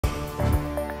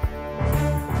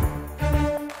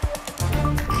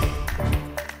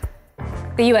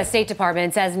The U.S. State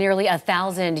Department says nearly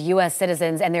 1,000 U.S.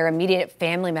 citizens and their immediate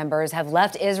family members have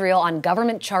left Israel on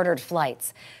government-chartered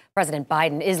flights. President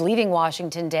Biden is leaving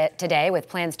Washington today with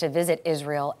plans to visit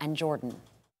Israel and Jordan.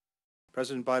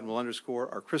 President Biden will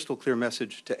underscore our crystal clear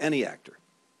message to any actor,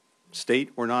 state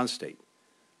or non-state,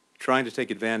 trying to take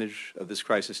advantage of this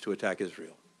crisis to attack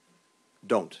Israel.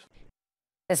 Don't.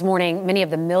 This morning, many of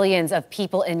the millions of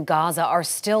people in Gaza are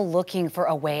still looking for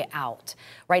a way out.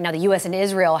 Right now, the U.S. and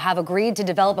Israel have agreed to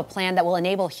develop a plan that will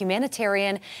enable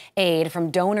humanitarian aid from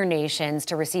donor nations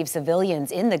to receive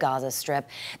civilians in the Gaza Strip.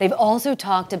 They've also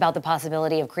talked about the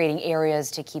possibility of creating areas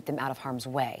to keep them out of harm's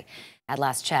way. At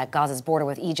last check, Gaza's border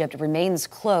with Egypt remains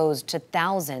closed to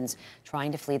thousands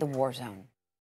trying to flee the war zone.